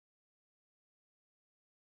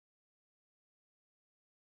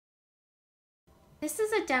This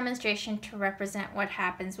is a demonstration to represent what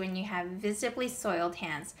happens when you have visibly soiled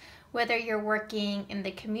hands. Whether you're working in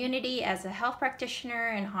the community as a health practitioner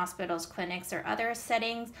in hospitals, clinics, or other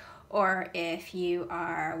settings, or if you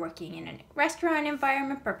are working in a restaurant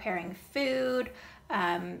environment, preparing food,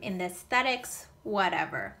 in the aesthetics,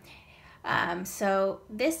 whatever. So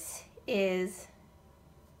this is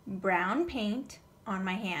brown paint on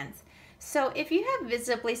my hands. So if you have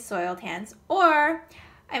visibly soiled hands, or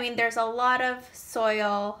there's a lot of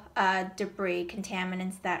soil, debris,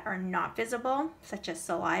 contaminants that are not visible, such as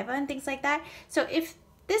saliva and things like that. So if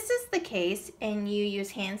this is the case and you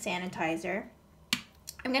use hand sanitizer,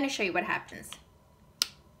 I'm going to show you what happens.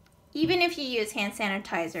 Even if you use hand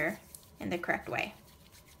sanitizer in the correct way.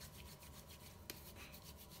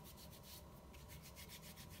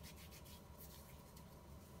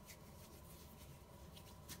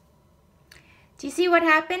 Do you see what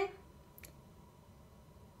happened?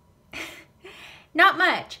 Not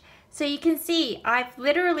much. So you can see I've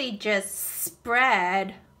literally just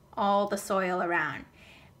spread all the soil around.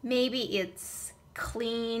 Maybe it's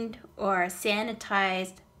cleaned or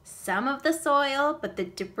sanitized some of the soil, but the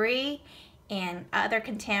debris and other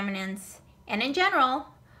contaminants, and in general,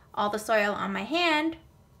 all the soil on my hand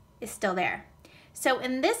is still there. So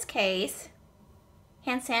in this case,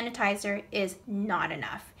 hand sanitizer is not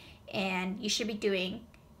enough, and you should be doing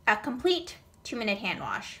a complete 2-minute hand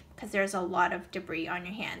wash because there's a lot of debris on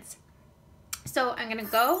your hands. So I'm gonna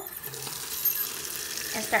go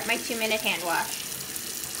and start my 2-minute hand wash.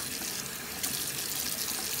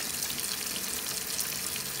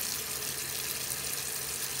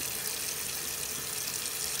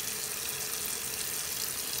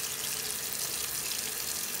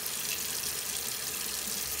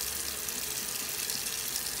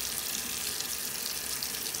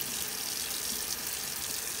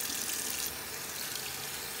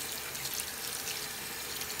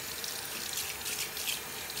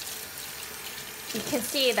 You can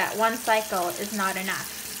see that one cycle is not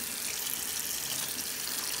enough.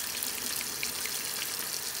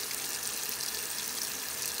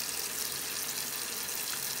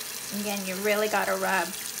 Again, you really gotta rub.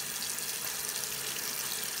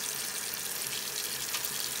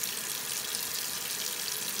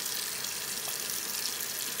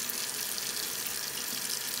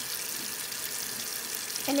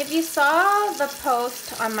 And if you saw the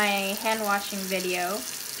post on my hand washing video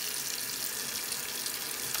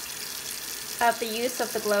of the use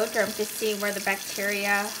of the glow germ to see where the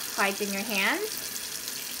bacteria hides in your hands.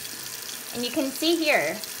 And you can see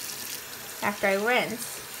here, after I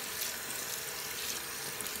rinse,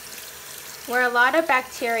 where a lot of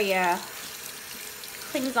bacteria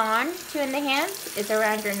clings on to in the hands is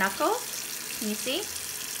around your knuckles. Can you see?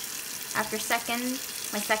 After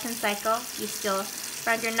my second cycle, you still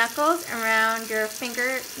around your knuckles, around your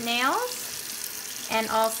fingernails, and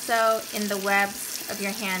also in the webs of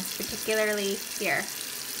your hands, particularly here.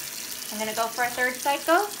 I'm gonna go for a third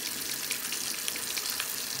cycle.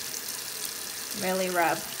 Really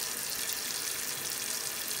rub.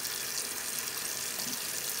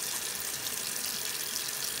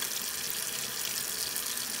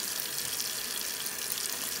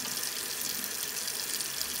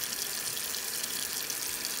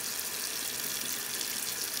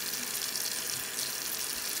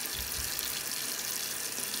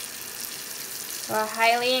 So I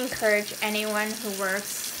highly encourage anyone who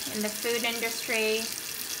works in the food industry,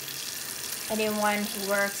 anyone who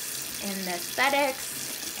works in the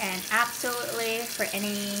aesthetics, and absolutely for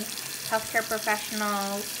any healthcare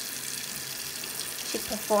professionals to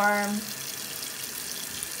perform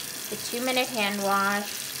the 2-minute hand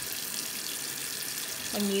wash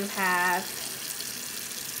when you have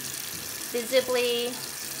visibly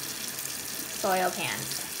soiled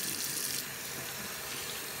hands.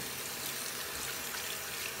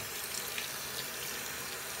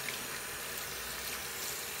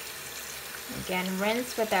 Again,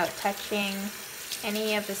 rinse without touching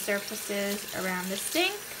any of the surfaces around the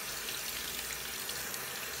sink.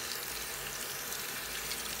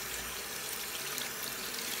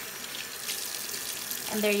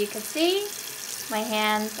 And there you can see my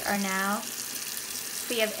hands are now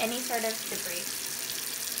free of any sort of debris.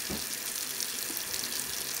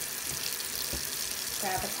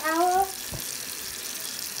 Grab a towel,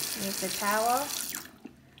 use the towel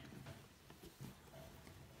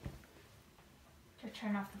to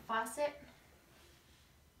turn off the faucet.